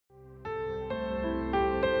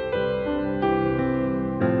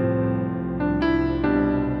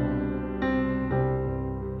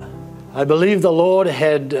I believe the Lord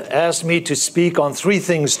had asked me to speak on three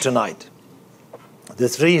things tonight. The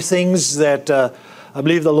three things that I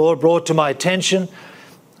believe the Lord brought to my attention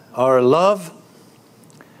are love,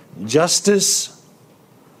 justice,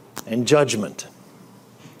 and judgment.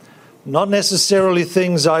 Not necessarily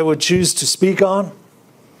things I would choose to speak on,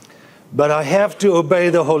 but I have to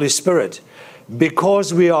obey the Holy Spirit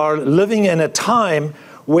because we are living in a time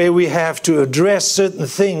where we have to address certain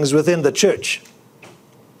things within the church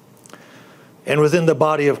and within the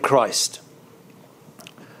body of Christ.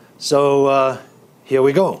 So here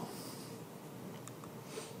we go.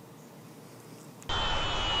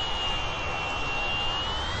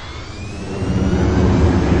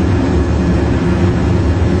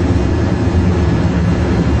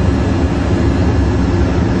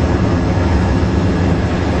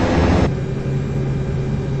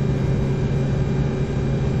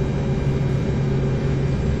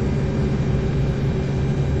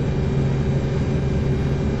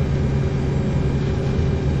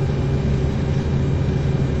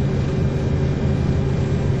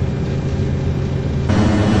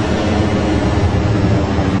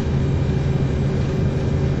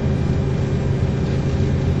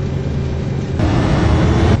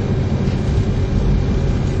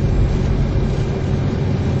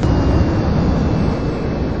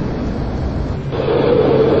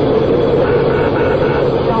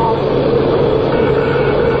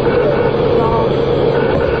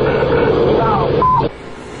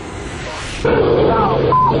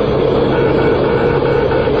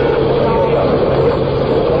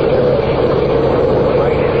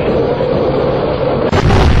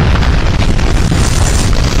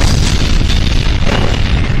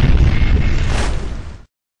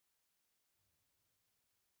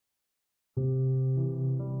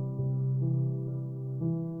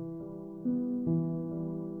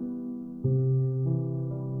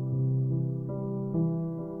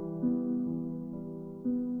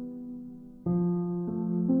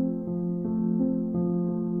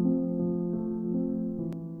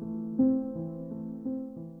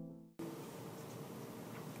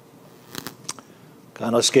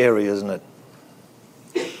 Kind of scary, isn't it?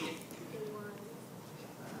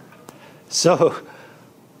 So,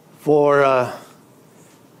 for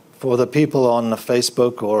the people on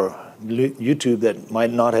Facebook or YouTube that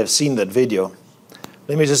might not have seen that video,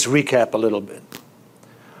 let me just recap a little bit.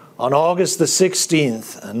 On August the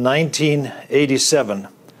 16th, 1987,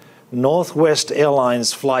 Northwest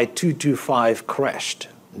Airlines Flight 225 crashed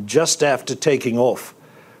just after taking off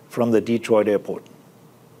from the Detroit airport,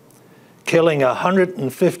 killing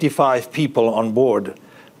 155 people on board,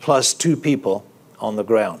 plus 2 people on the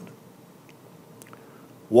ground.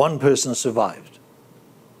 1 person survived,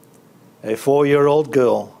 a 4-year-old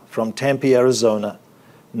girl from Tempe, Arizona,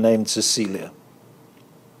 named Cecilia.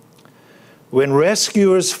 When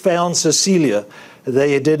rescuers found Cecilia,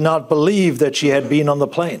 they did not believe that she had been on the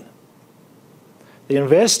plane. The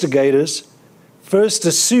investigators first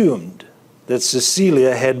assumed that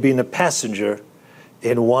Cecilia had been a passenger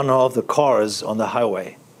in one of the cars on the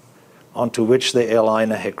highway onto which the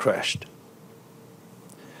airliner had crashed.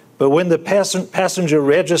 But when the passenger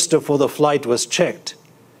register for the flight was checked,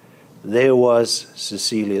 there was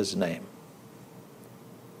Cecilia's name.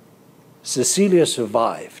 Cecilia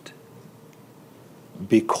survived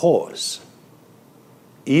because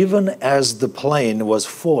even as the plane was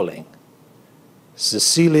falling,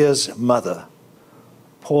 Cecilia's mother,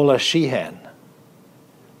 Paula Sheehan,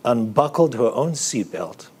 unbuckled her own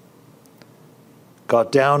seatbelt,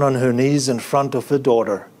 got down on her knees in front of her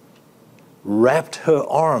daughter, wrapped her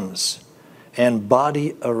arms and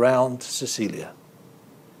body around Cecilia,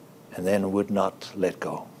 and then would not let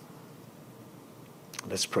go.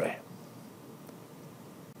 Let's pray.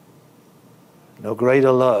 No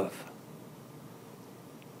greater love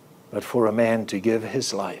but for a man to give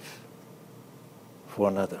his life for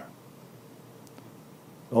another.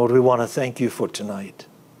 Lord, we want to thank you for tonight.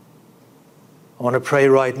 I want to pray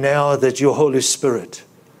right now that your Holy Spirit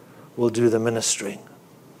will do the ministering.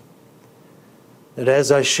 That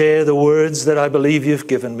as I share the words that I believe you've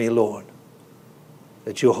given me, Lord,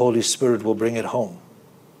 that your Holy Spirit will bring it home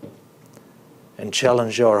and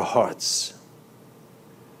challenge our hearts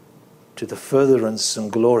to the furtherance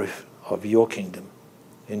and glory of your kingdom.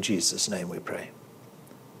 In Jesus' name we pray.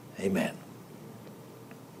 Amen.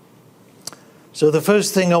 So the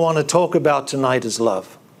first thing I want to talk about tonight is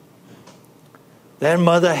love. That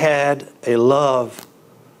mother had a love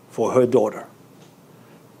for her daughter,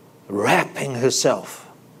 wrapping herself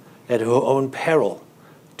at her own peril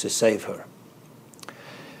to save her.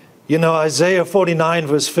 You know, Isaiah 49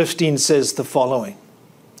 verse 15 says the following: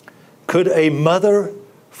 could a mother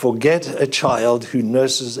forget a child who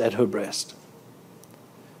nurses at her breast?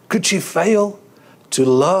 Could she fail to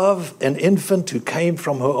love an infant who came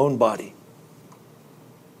from her own body?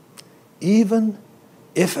 Even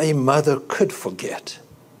if a mother could forget,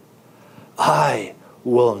 I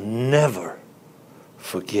will never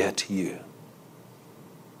forget you.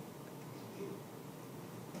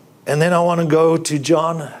 And then I want to go to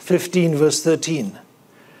John 15, verse 13.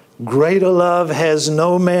 Greater love has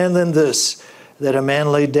no man than this, that a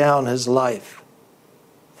man lay down his life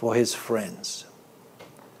for his friends.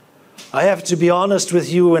 I have to be honest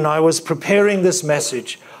with you, when I was preparing this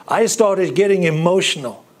message, I started getting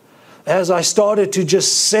emotional as I started to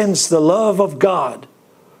just sense the love of God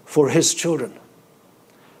for His children.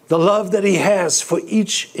 The love that He has for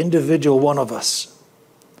each individual one of us.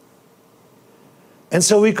 And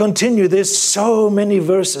so we continue. There's so many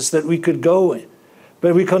verses that we could go in.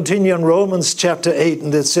 But we continue in Romans chapter 8,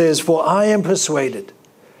 and it says, for I am persuaded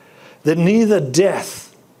that neither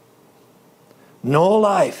death nor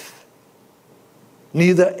life,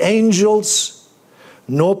 neither angels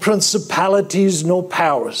nor principalities nor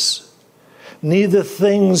powers, neither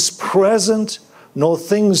things present nor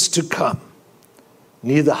things to come,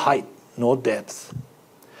 neither height nor depth,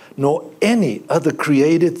 nor any other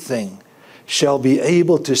created thing shall be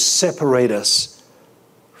able to separate us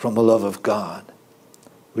from the love of God,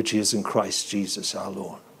 which is in Christ Jesus our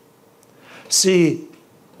Lord. See,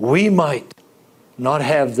 we might not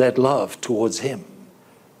have that love towards Him,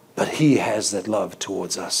 but He has that love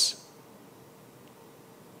towards us.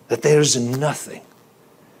 That there is nothing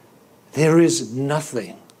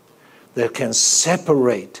that can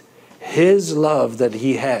separate His love that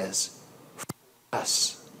He has from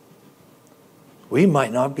us. We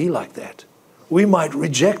might not be like that. We might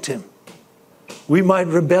reject Him. We might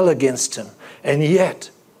rebel against Him. And yet,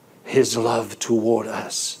 His love toward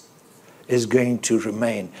us is going to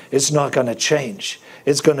remain. It's not going to change.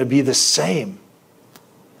 It's going to be the same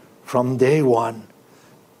from day one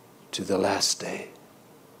to the last day.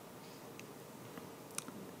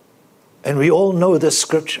 And we all know this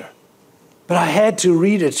scripture, but I had to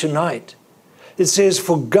read it tonight. It says,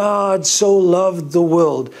 for God so loved the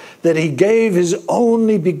world that He gave His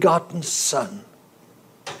only begotten Son,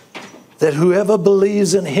 that whoever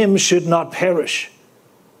believes in Him should not perish,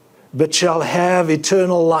 but shall have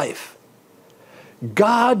eternal life.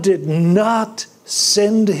 God did not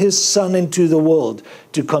send His Son into the world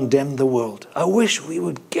to condemn the world. I wish we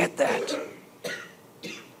would get that.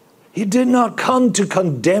 He did not come to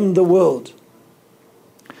condemn the world,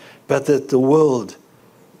 but that the world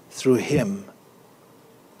through Him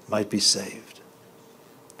might be saved.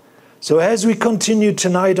 So as we continue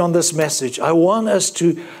tonight on this message, I want us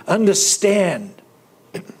to understand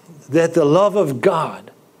that the love of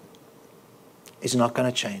God is not going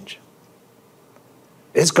to change.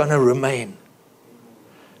 It's going to remain.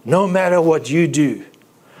 No matter what you do,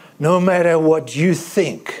 no matter what you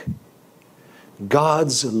think,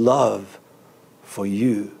 God's love for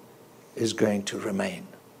you is going to remain.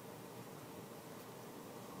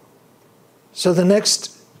 So the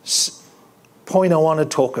next point I want to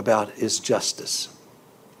talk about is justice.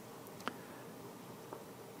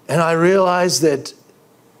 And I realize that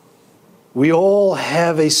we all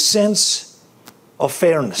have a sense of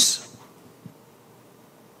fairness.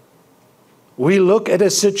 We look at a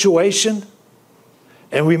situation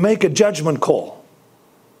and we make a judgment call.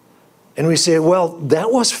 And we say, well,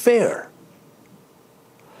 that was fair.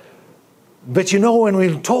 But you know, when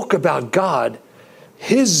we talk about God,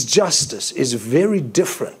 His justice is very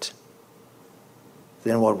different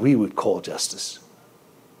than what we would call justice.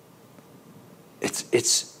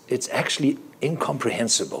 It's actually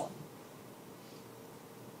incomprehensible,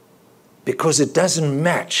 because it doesn't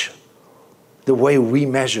match the way we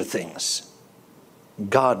measure things.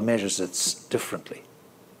 God measures it differently.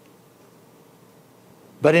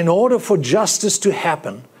 But in order for justice to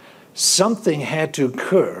happen, something had to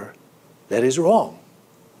occur that is wrong.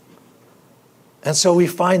 And so we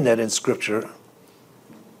find that in Scripture.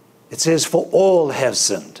 It says, for all have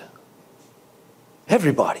sinned.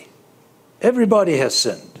 Everybody. Everybody has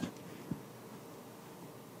sinned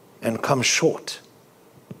and come short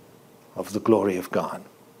of the glory of God.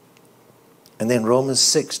 And then Romans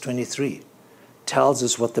 6:23 tells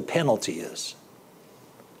us what the penalty is.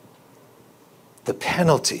 The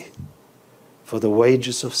penalty for the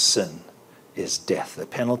wages of sin is death. The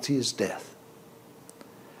penalty is death.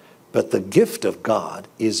 But the gift of God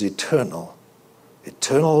is eternal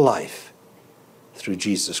life through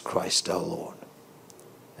Jesus Christ our Lord.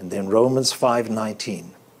 And then Romans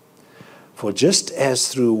 5:19. For just as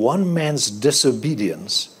through one man's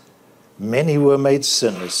disobedience many were made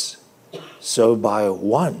sinners, so by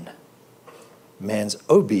one man's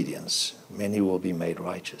obedience, many will be made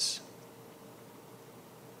righteous.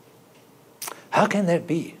 How can that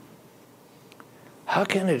be? How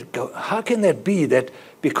can it go? How can that be that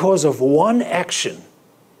because of one action,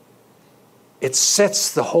 it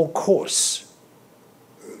sets the whole course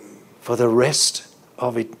for the rest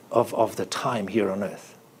of the time here on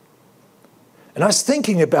earth? And I was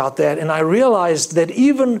thinking about that, and I realized that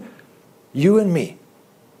even you and me,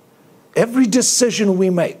 every decision we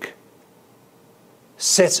make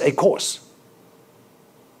sets a course.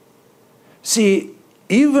 See,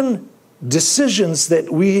 even decisions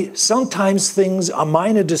that we sometimes things are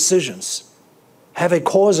minor decisions have a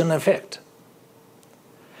cause and effect.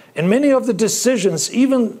 And many of the decisions,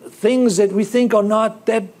 even things that we think are not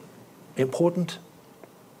that important,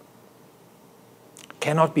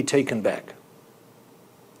 cannot be taken back.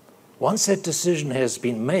 Once that decision has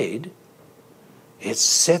been made, it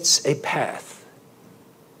sets a path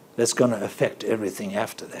that's going to affect everything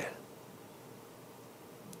after that.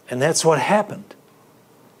 And that's what happened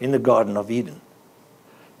in the Garden of Eden.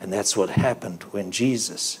 And that's what happened when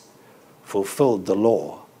Jesus fulfilled the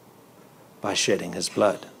law by shedding his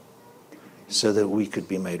blood so that we could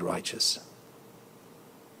be made righteous.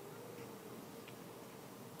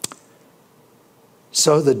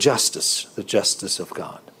 So the justice of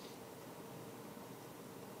God.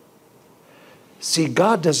 See,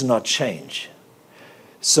 God does not change.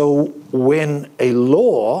 So when a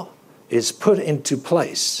law is put into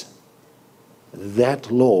place, that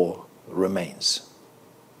law remains.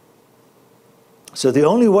 So the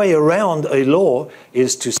only way around a law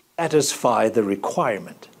is to satisfy the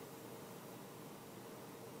requirement.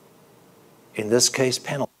 In this case,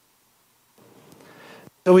 penalty.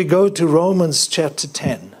 So we go to Romans chapter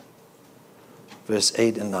 10, verse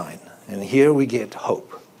 8 and 9. And here we get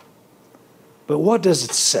hope. But what does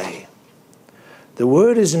it say? The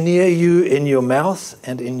word is near you in your mouth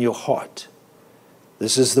and in your heart.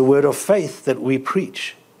 This is the word of faith that we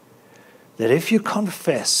preach. That if you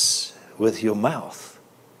confess with your mouth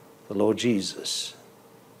the Lord Jesus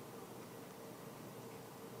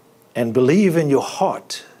and believe in your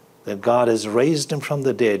heart that God has raised him from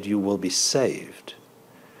the dead, you will be saved.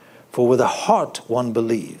 For with the heart one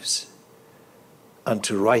believes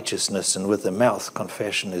unto righteousness, and with the mouth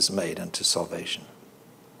confession is made unto salvation.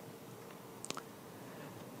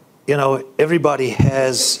 You know, everybody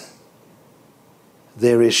has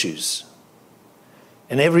their issues.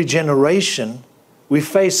 In every generation, we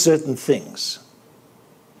face certain things.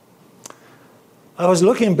 I was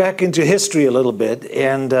looking back into history a little bit,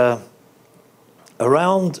 and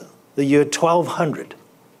around the year 1200,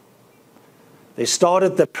 they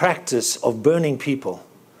started the practice of burning people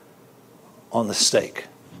on the stake.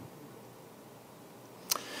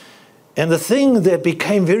 And the thing that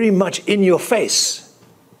became very much in your face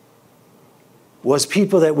was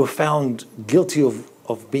people that were found guilty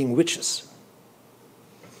of being witches.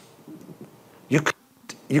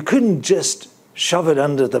 You couldn't just shove it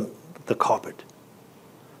under the carpet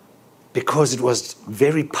because it was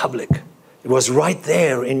very public. It was right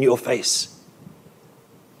there in your face.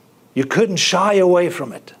 You couldn't shy away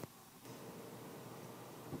from it.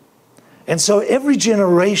 And so every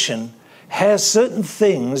generation has certain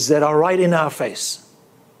things that are right in our face.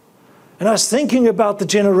 And I was thinking about the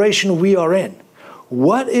generation we are in.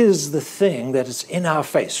 What is the thing that is in our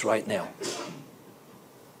face right now?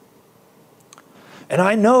 And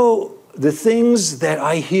I know the things that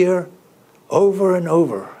I hear over and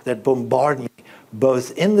over that bombard me,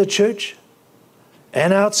 both in the church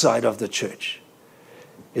and outside of the church,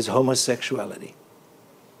 is homosexuality.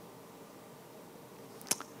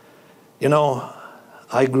 You know,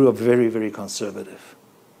 I grew up very, very conservative,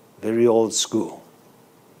 very old school.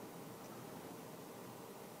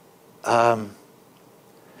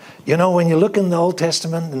 You know, when you look in the Old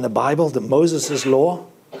Testament, in the Bible, the Moses' law,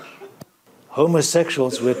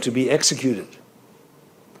 homosexuals were to be executed.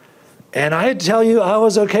 And I tell you, I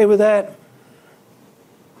was okay with that.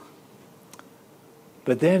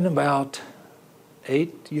 But then about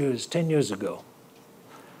 10 years ago,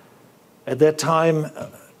 at that time,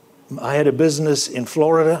 I had a business in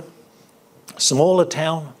Florida, a smaller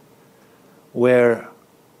town, where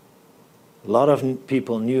a lot of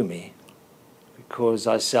people knew me because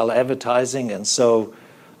I sell advertising, and so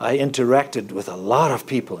I interacted with a lot of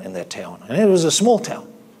people in that town. And it was a small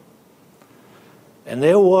town. And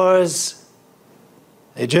there was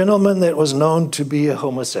a gentleman that was known to be a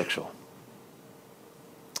homosexual.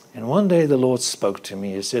 And one day the Lord spoke to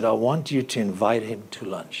me. He said, I want you to invite him to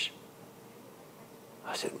lunch.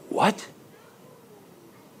 I said, what?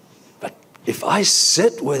 But if I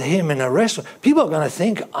sit with him in a restaurant, people are going to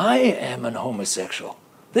think I am an homosexual.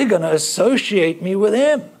 They're going to associate me with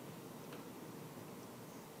him.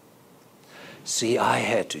 See, I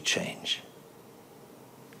had to change.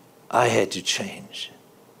 I had to change.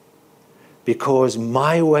 Because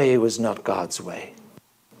my way was not God's way.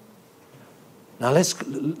 Now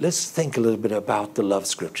let's think a little bit about the love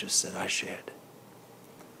scriptures that I shared.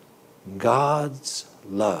 God's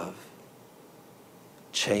love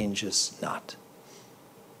changes not.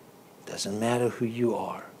 Doesn't matter who you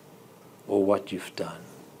are or what you've done.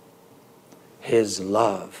 His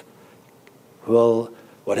love will,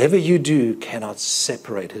 whatever you do, cannot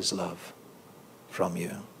separate his love from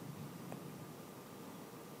you.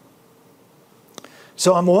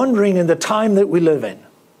 So I'm wondering, in the time that we live in,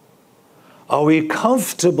 are we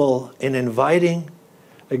comfortable in inviting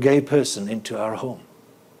a gay person into our home?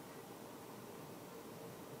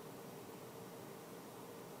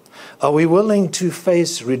 Are we willing to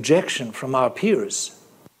face rejection from our peers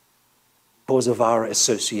because of our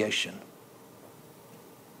association?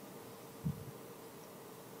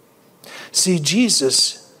 See,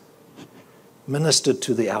 Jesus ministered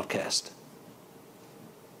to the outcast,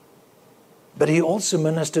 but he also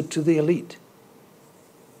ministered to the elite.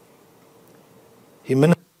 He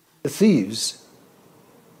ministered to the thieves,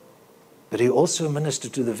 but he also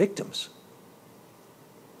ministered to the victims.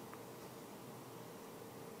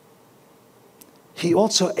 He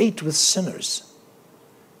also ate with sinners,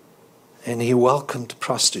 and he welcomed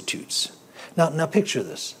prostitutes. Now picture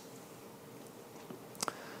this.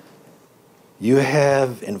 You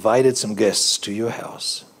have invited some guests to your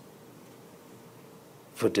house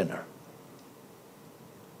for dinner.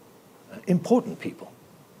 Important people.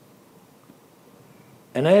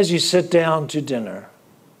 And as you sit down to dinner,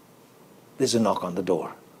 there's a knock on the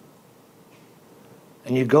door.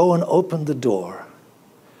 And you go and open the door,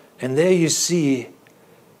 and there you see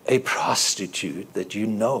a prostitute that you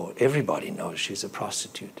know, everybody knows she's a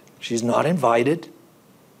prostitute. She's not invited,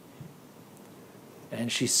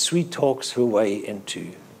 and she sweet talks her way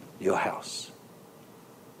into your house.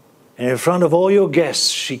 And in front of all your guests,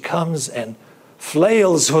 she comes and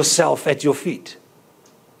flails herself at your feet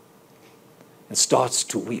and starts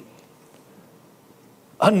to weep,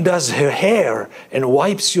 undoes her hair and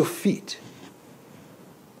wipes your feet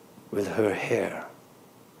with her hair.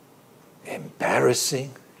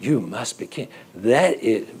 Embarrassing. You must be king. That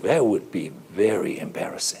would be very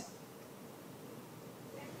embarrassing.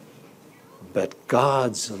 But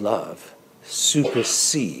God's love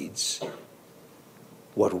supersedes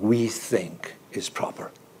what we think is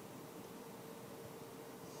proper.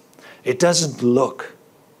 It doesn't look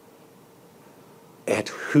at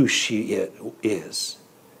who she is.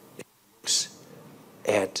 It looks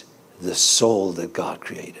at the soul that God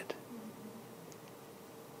created.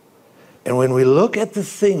 And when we look at the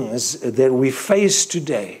things that we face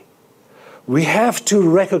today, we have to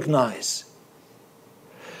recognize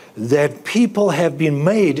that people have been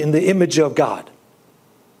made in the image of God.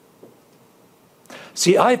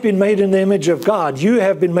 See, I've been made in the image of God. You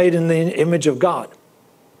have been made in the image of God.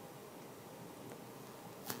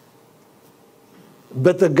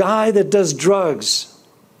 But the guy that does drugs,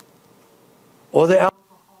 or the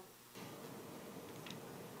alcoholic,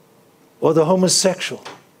 or the homosexual,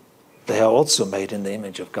 they are also made in the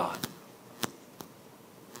image of God.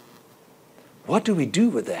 What do we do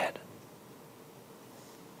with that?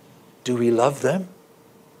 Do we love them?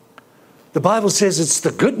 The Bible says it's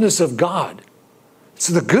the goodness of God. It's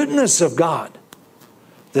the goodness of God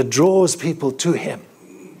that draws people to him.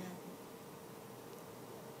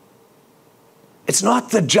 It's not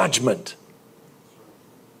the judgment.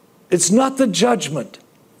 It's not the judgment.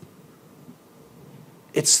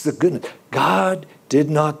 It's the goodness. God did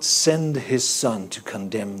not send his Son to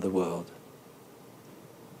condemn the world,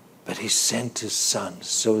 but he sent his Son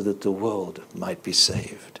so that the world might be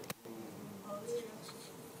saved.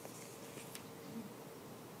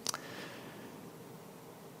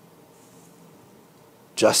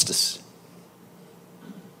 Justice.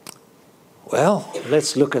 Well,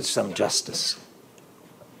 let's look at some justice.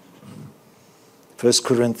 1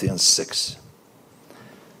 Corinthians 6.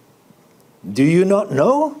 Do you not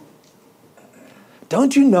know?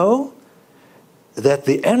 Don't you know that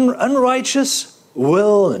the unrighteous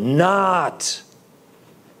will not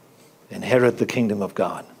inherit the kingdom of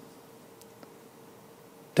God?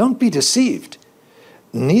 Don't be deceived.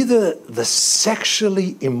 Neither the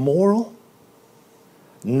sexually immoral,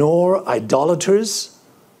 nor idolaters,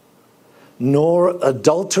 nor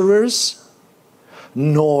adulterers,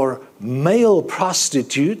 nor male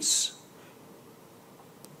prostitutes,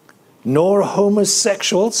 nor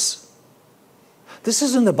homosexuals, This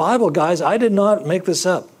is in the Bible, guys. I did not make this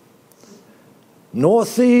up. Nor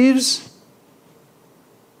thieves,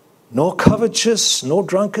 nor covetous, nor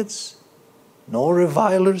drunkards, nor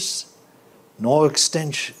revilers, nor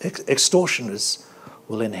extortioners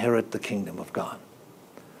will inherit the kingdom of God.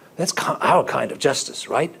 That's our kind of justice,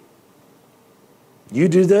 right? You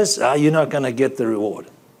do this, you're not going to get the reward.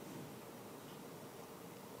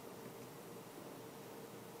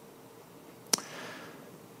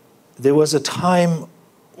 There was a time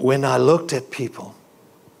when I looked at people.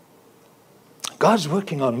 God's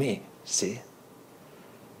working on me, see?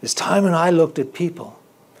 There's time when I looked at people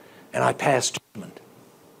and I passed judgment.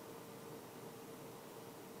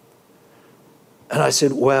 And I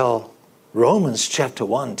said, well, Romans chapter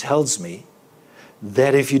 1 tells me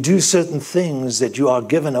that if you do certain things that you are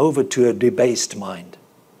given over to a debased mind.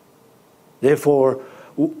 Therefore,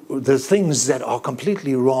 the things that are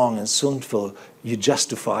completely wrong and sinful, you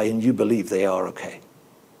justify and you believe they are okay.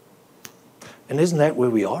 And isn't that where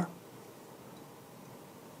we are?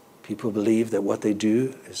 People believe that what they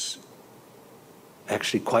do is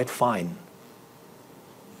actually quite fine.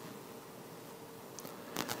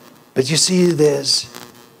 But you see, there's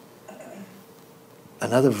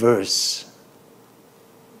another verse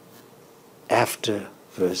after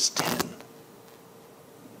verse 10.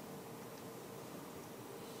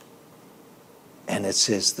 And it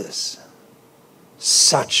says this: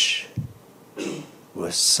 such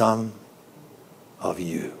were some of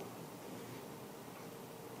you.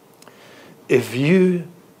 If you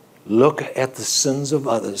look at the sins of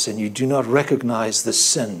others and you do not recognize the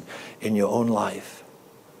sin in your own life,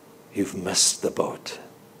 you've missed the boat.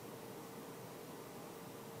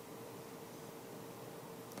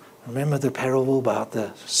 Remember the parable about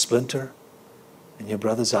the splinter in your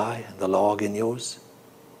brother's eye and the log in yours?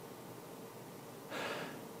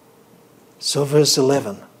 So verse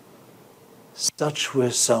 11, such were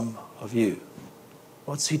some of you.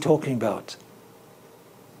 What's he talking about?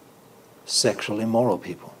 Sexually immoral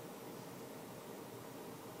people.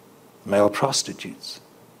 Male prostitutes.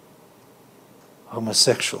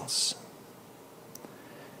 Homosexuals.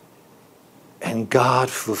 And God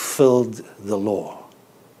fulfilled the law,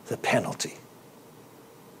 the penalty,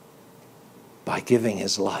 by giving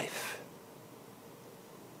his life.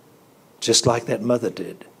 Just like that mother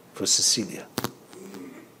did for Cecilia.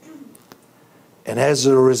 And as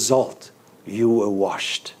a result, you were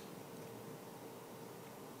washed.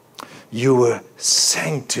 You were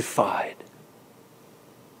sanctified.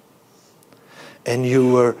 And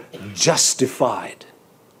you were justified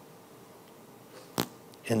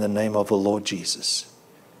in the name of the Lord Jesus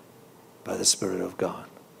by the Spirit of God.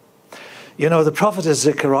 You know, the prophet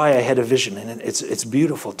Zechariah had a vision, and it's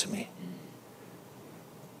beautiful to me.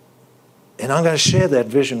 And I'm going to share that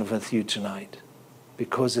vision with you tonight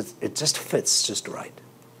because it just fits just right.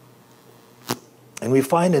 And we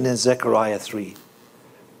find it in Zechariah 3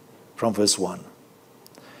 from verse 1.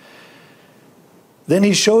 Then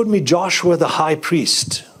he showed me Joshua the high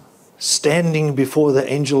priest standing before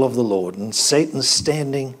the angel of the Lord, and Satan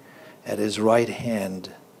standing at his right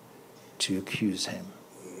hand to accuse him.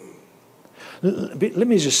 Let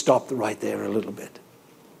me just stop right there a little bit.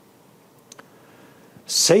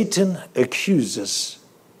 Satan accuses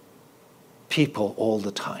people all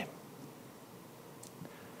the time.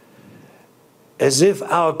 As if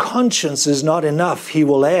our conscience is not enough, he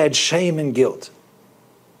will add shame and guilt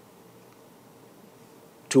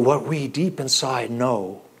to what we deep inside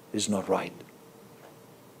know is not right.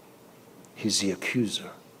 He's the accuser.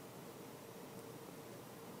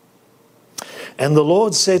 And the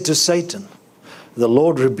Lord said to Satan, the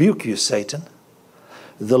Lord rebuke you, Satan.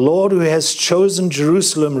 The Lord who has chosen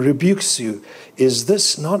Jerusalem rebukes you. Is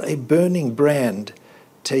this not a burning brand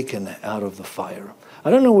taken out of the fire?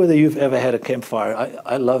 I don't know whether you've ever had a campfire.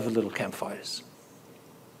 I love little campfires.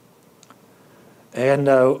 And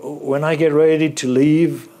when I get ready to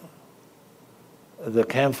leave the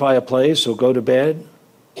campfire place or go to bed,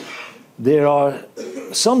 there are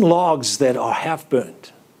some logs that are half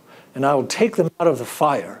burnt. And I will take them out of the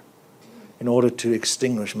fire in order to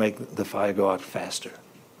extinguish, make the fire go out faster.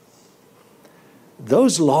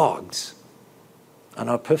 Those logs are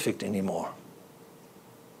not perfect anymore.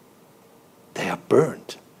 They are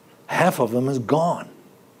burnt. Half of them is gone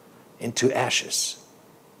into ashes.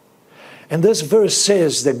 And this verse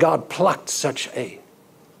says that God plucked such a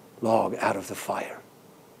log out of the fire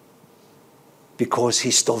because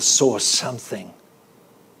he still saw something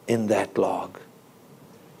in that log.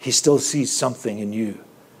 He still sees something in you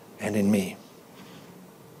and in me.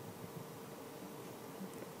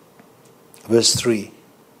 Verse 3.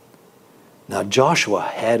 Now Joshua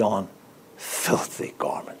had on filthy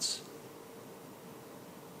garments.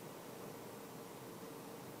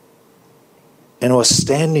 and was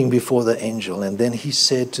standing before the angel. And then he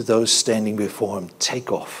said to those standing before him,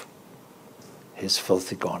 take off his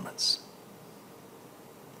filthy garments.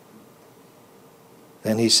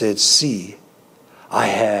 Then he said, see, I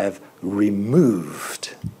have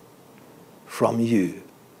removed from you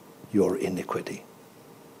your iniquity,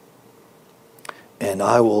 and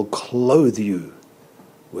I will clothe you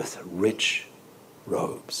with rich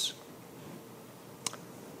robes.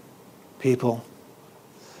 People,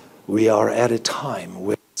 we are at a time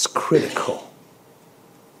where it's critical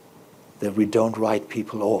that we don't write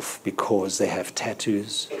people off because they have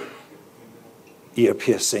tattoos, ear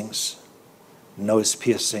piercings, nose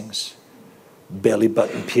piercings, belly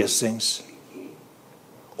button piercings,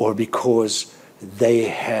 or because they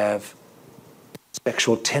have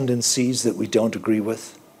sexual tendencies that we don't agree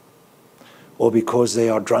with, or because they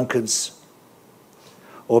are drunkards,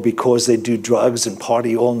 or because they do drugs and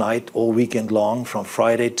party all night, all weekend long, from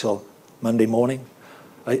Friday till Monday morning.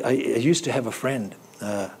 I used to have a friend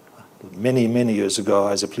many, many years ago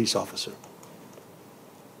as a police officer.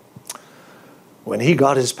 When he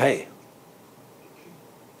got his pay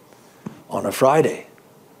on a Friday,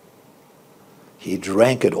 he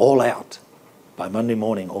drank it all out. By Monday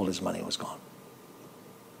morning, all his money was gone.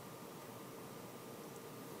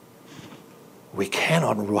 We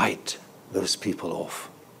cannot write those people off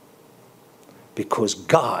because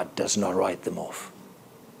God does not write them off.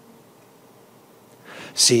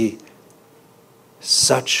 See,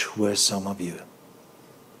 such were some of you.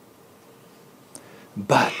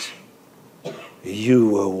 But you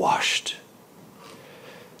were washed.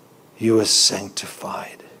 You were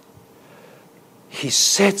sanctified. He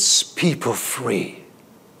sets people free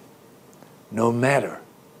no matter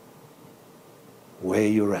where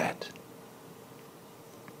you're at.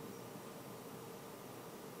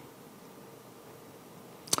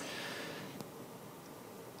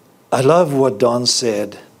 I love what Don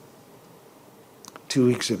said 2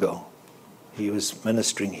 weeks ago. He was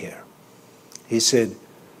ministering here. He said,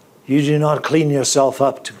 you do not clean yourself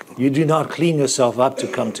up to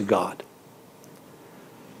come to God.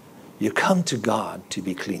 You come to God to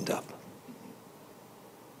be cleaned up.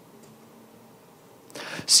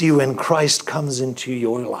 See, when Christ comes into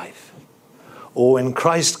your life, or when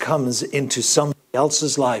Christ comes into somebody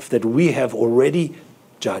else's life that we have already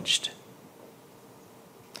judged,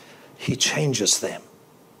 He changes them.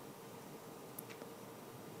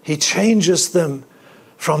 He changes them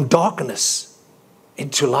from darkness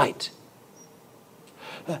into light.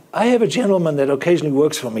 I have a gentleman that occasionally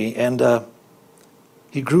works for me, and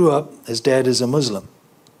he grew up, his dad is a Muslim.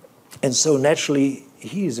 And so naturally,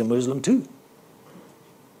 he is a Muslim too.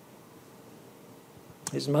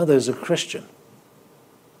 His mother is a Christian.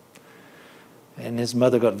 And his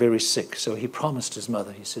mother got very sick, so he promised his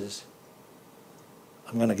mother, he says,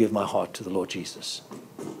 I'm going to give my heart to the Lord Jesus.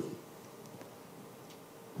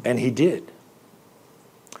 And he did.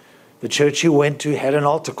 The church he went to had an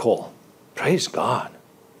altar call. Praise God.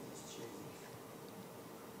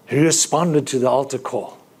 He responded to the altar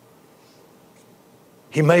call.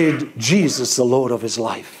 He made Jesus the Lord of his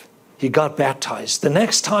life. He got baptized. The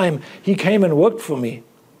next time he came and worked for me,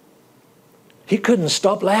 he couldn't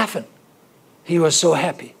stop laughing. He was so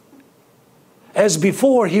happy. As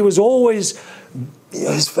before, he was always,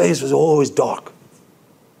 his face was always dark.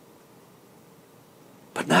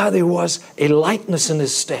 But now there was a lightness in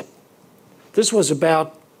his step. This was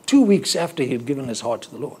about 2 weeks after he had given his heart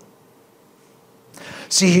to the Lord.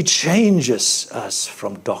 See, He changes us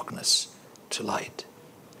from darkness to light,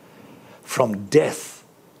 from death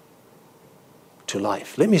to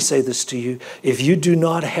life. Let me say this to you. If you do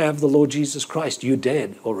not have the Lord Jesus Christ, you're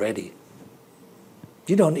dead already.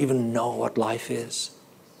 You don't even know what life is.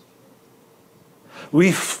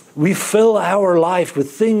 We fill our life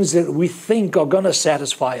with things that we think are going to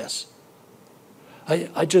satisfy us.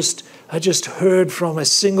 I just heard from a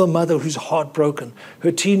single mother who's heartbroken.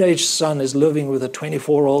 Her teenage son is living with a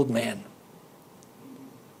 24-year-old man.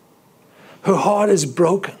 Her heart is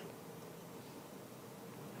broken.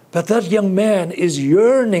 But that young man is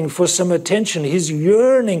yearning for some attention. He's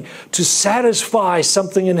yearning to satisfy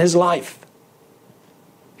something in his life.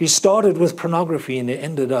 He started with pornography and he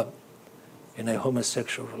ended up in a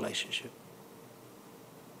homosexual relationship.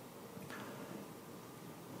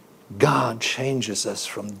 God changes us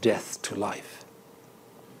from death to life.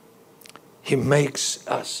 He makes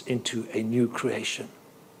us into a new creation.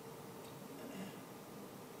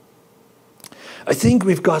 I think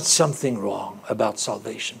we've got something wrong about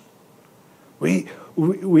salvation. We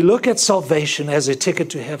look at salvation as a ticket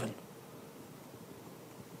to heaven.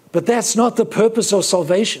 But that's not the purpose of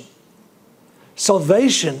salvation.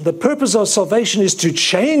 Salvation, the purpose of salvation is to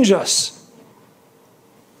change us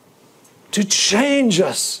to change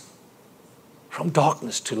us from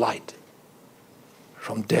darkness to light,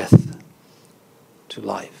 from death to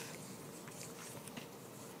life.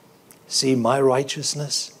 See, my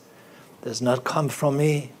righteousness does not come from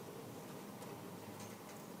me.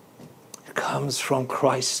 It comes from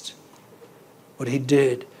Christ. What he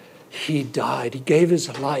did, he died. He gave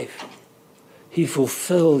his life. He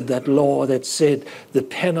fulfilled that law that said the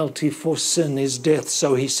penalty for sin is death.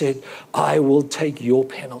 So he said, I will take your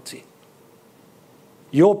penalty.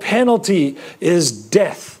 Your penalty is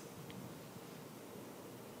death.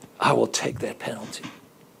 I will take that penalty.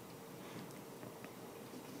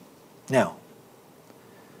 Now,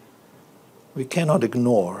 we cannot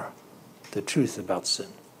ignore the truth about sin.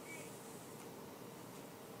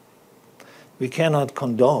 We cannot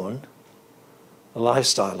condone a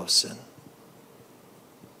lifestyle of sin.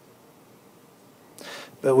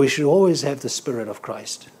 But we should always have the Spirit of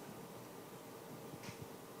Christ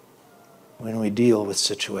when we deal with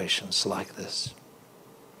situations like this.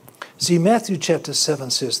 See, Matthew chapter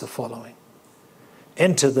 7 says the following.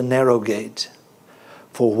 Enter the narrow gate,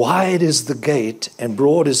 for wide is the gate and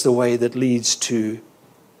broad is the way that leads to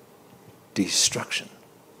destruction.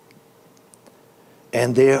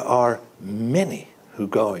 And there are many who are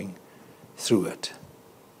going through it.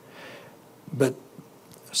 But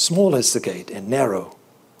small is the gate and narrow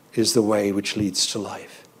is the way which leads to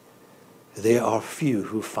life. There are few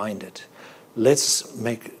who find it. Let's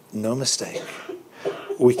make no mistake.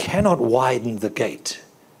 We cannot widen the gate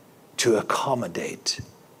to accommodate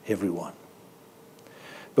everyone.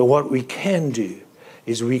 But what we can do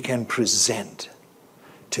is we can present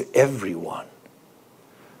to everyone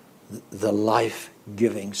the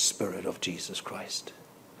life-giving Spirit of Jesus Christ.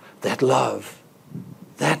 That love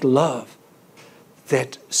that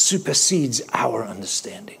supersedes our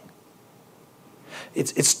understanding.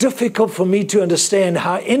 It's difficult for me to understand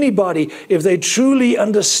how anybody, if they truly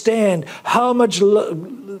understand how much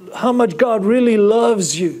God really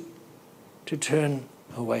loves you, to turn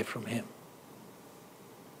away from him.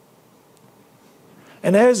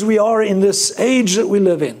 And as we are in this age that we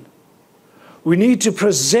live in, we need to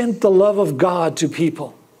present the love of God to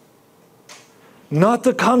people. Not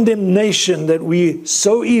the condemnation that we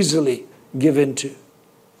so easily give into,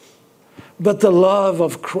 but the love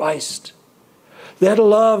of Christ. That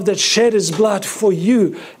love that shed his blood for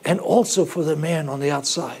you and also for the man on the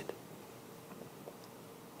outside.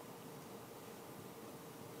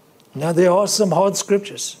 Now there are some hard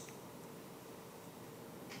scriptures.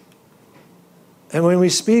 And when we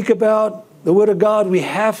speak about the Word of God, we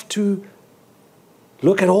have to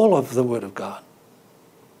look at all of the Word of God.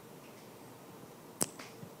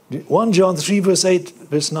 1 John 3 verse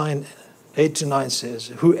 8 to 9 says,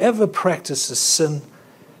 whoever practices sin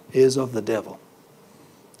is of the devil.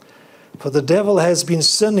 For the devil has been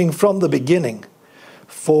sinning from the beginning.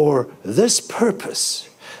 For this purpose,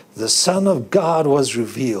 the Son of God was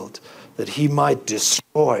revealed, that he might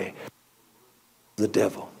destroy the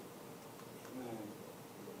devil.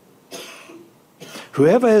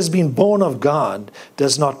 Whoever has been born of God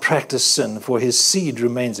does not practice sin, for his seed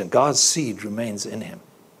remains in God's seed remains in him.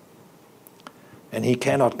 And he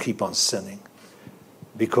cannot keep on sinning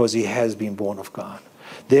because he has been born of God.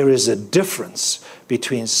 There is a difference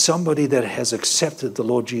between somebody that has accepted the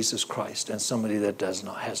Lord Jesus Christ and somebody that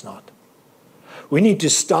has not. We need to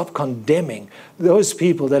stop condemning those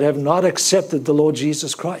people that have not accepted the Lord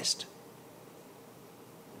Jesus Christ.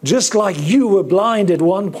 Just like you were blind at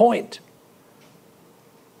one point.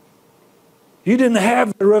 You didn't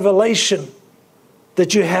have the revelation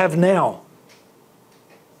that you have now.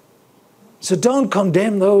 So don't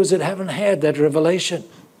condemn those that haven't had that revelation.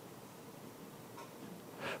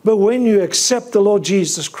 But when you accept the Lord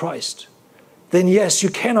Jesus Christ, then yes, you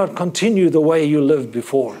cannot continue the way you lived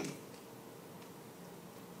before.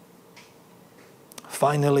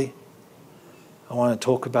 Finally, I want to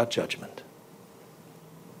talk about judgment.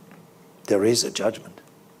 There is a judgment.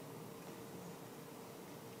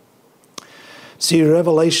 See,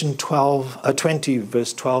 Revelation 20,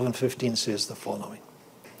 verse 12 and 15 says the following.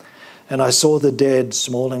 And I saw the dead,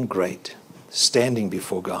 small and great, standing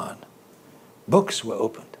before God. Books were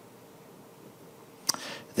opened.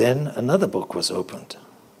 Then another book was opened,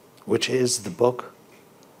 which is the book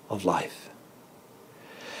of life.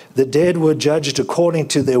 The dead were judged according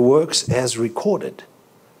to their works as recorded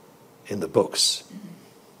in the books.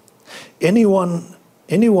 Anyone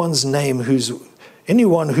whose name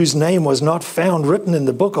was not found written in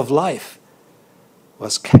the book of life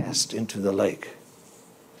was cast into the lake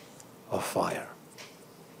of fire.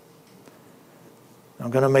 I'm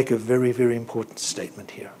going to make a very, very important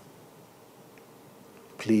statement here.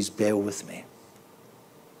 Please bear with me.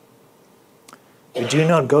 We do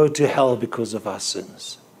not go to hell because of our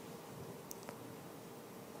sins.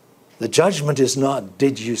 The judgment is not,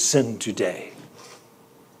 did you sin today?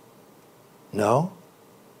 No.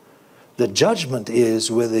 The judgment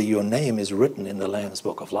is whether your name is written in the Lamb's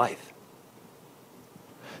Book of Life.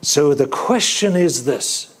 So the question is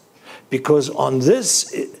this, because on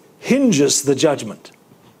this hinges the judgment.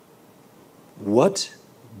 What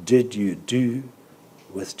did you do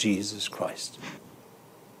with Jesus Christ?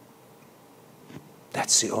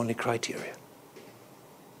 That's the only criteria.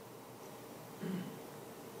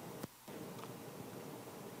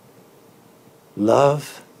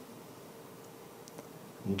 Love,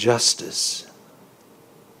 justice,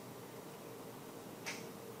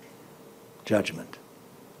 judgment.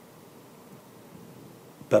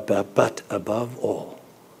 But above all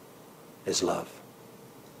is love.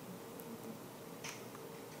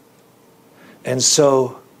 And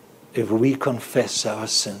so, if we confess our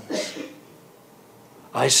sins,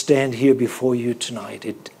 I stand here before you tonight,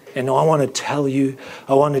 and I want to tell you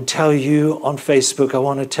on Facebook, I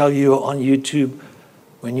want to tell you on YouTube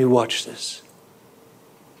when you watch this.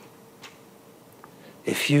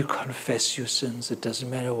 If you confess your sins, it doesn't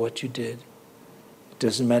matter what you did. It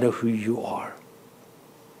doesn't matter who you are.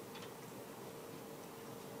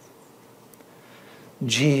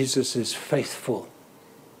 Jesus is faithful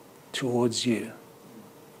towards you.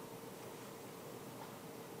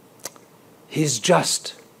 He's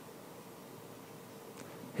just.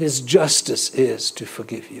 His justice is to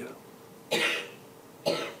forgive you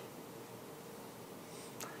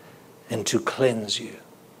and to cleanse you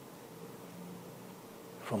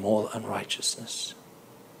from all unrighteousness.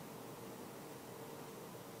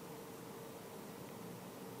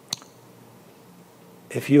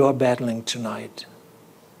 If you are battling tonight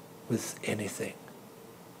with anything,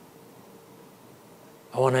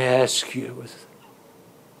 I want to ask you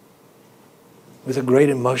with a great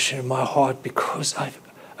emotion in my heart, because I've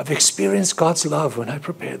experienced God's love when I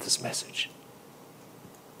prepared this message.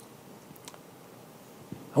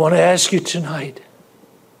 I want to ask you tonight,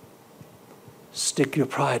 stick your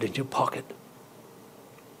pride in your pocket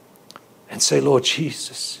and say, Lord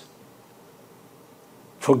Jesus,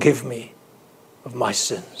 forgive me of my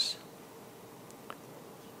sins.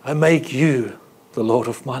 I make you the Lord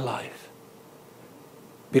of my life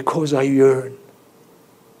because I yearn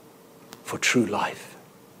for true life,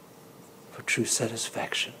 for true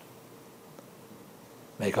satisfaction.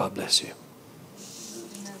 May God bless you.